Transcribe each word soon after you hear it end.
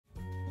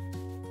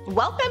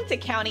Welcome to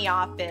County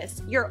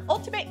Office, your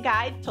ultimate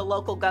guide to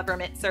local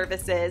government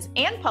services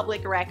and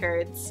public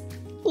records.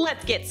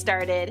 Let's get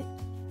started.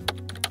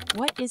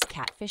 What is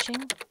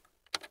catfishing?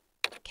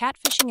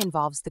 Catfishing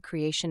involves the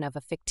creation of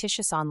a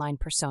fictitious online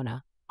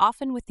persona,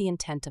 often with the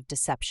intent of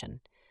deception.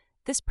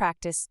 This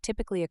practice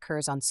typically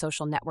occurs on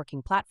social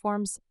networking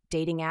platforms,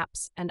 dating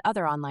apps, and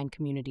other online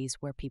communities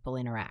where people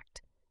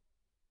interact.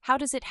 How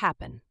does it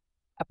happen?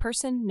 A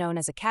person known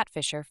as a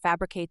catfisher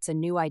fabricates a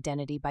new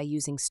identity by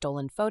using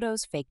stolen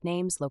photos, fake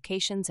names,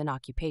 locations, and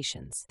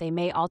occupations. They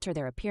may alter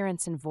their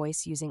appearance and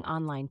voice using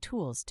online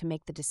tools to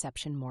make the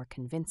deception more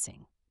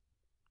convincing.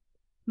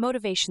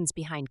 Motivations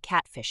behind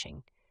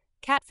catfishing.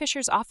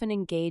 Catfishers often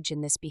engage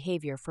in this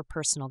behavior for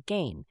personal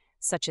gain,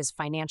 such as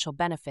financial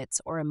benefits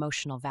or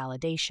emotional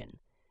validation.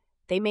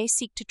 They may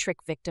seek to trick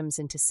victims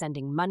into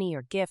sending money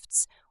or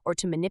gifts, or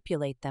to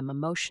manipulate them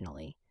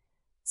emotionally.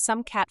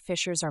 Some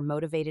catfishers are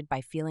motivated by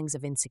feelings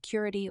of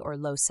insecurity or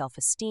low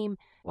self-esteem,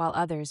 while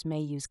others may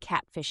use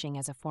catfishing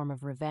as a form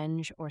of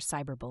revenge or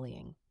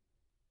cyberbullying.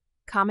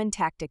 Common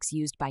tactics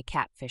used by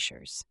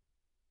catfishers.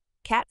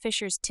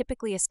 Catfishers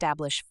typically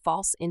establish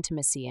false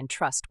intimacy and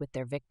trust with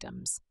their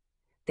victims.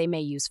 They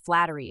may use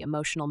flattery,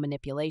 emotional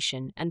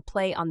manipulation, and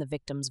play on the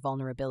victim's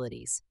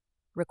vulnerabilities.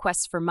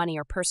 Requests for money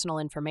or personal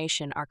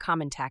information are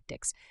common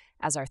tactics,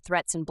 as are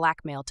threats and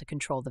blackmail to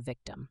control the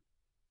victim.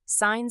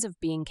 Signs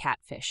of being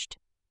catfished.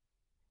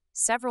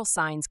 Several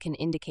signs can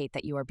indicate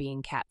that you are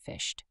being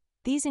catfished.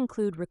 These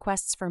include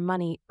requests for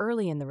money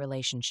early in the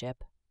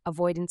relationship,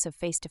 avoidance of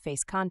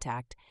face-to-face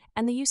contact,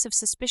 and the use of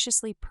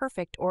suspiciously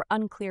perfect or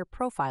unclear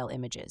profile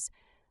images.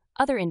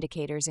 Other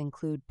indicators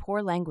include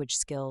poor language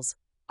skills,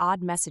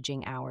 odd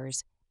messaging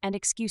hours, and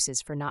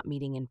excuses for not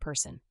meeting in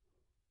person.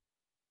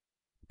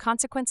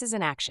 Consequences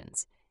and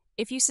actions.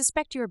 If you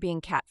suspect you are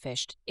being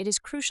catfished, it is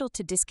crucial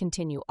to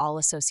discontinue all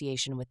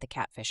association with the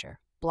catfisher,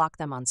 block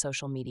them on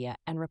social media,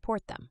 and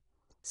report them.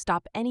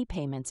 Stop any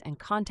payments and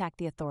contact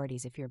the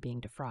authorities if you're being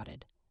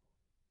defrauded.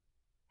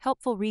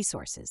 Helpful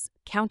resources: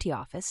 County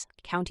Office,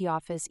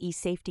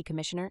 eSafety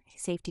Commissioner,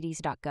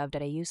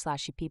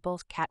 safetyds.gov.au/people,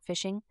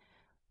 catfishing,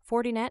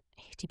 Fortinet,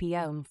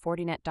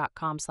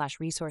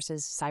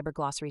 Fortinet.com/resources,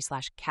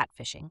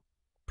 cyberglossary/catfishing,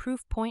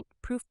 Proofpoint,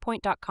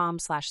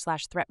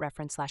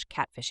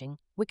 proofpoint.com/threat-reference/catfishing,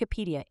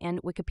 Wikipedia,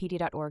 and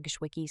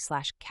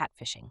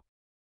wikipedia.org/wiki/catfishing.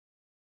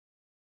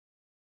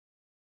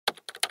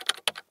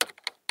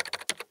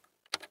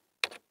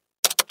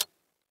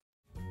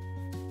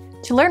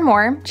 To learn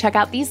more, check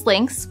out these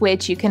links,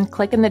 which you can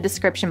click in the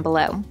description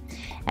below.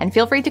 And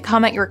feel free to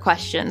comment your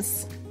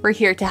questions. We're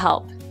here to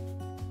help.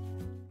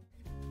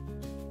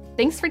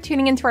 Thanks for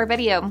tuning into our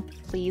video.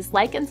 Please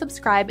like and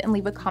subscribe and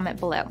leave a comment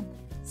below.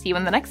 See you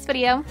in the next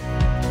video.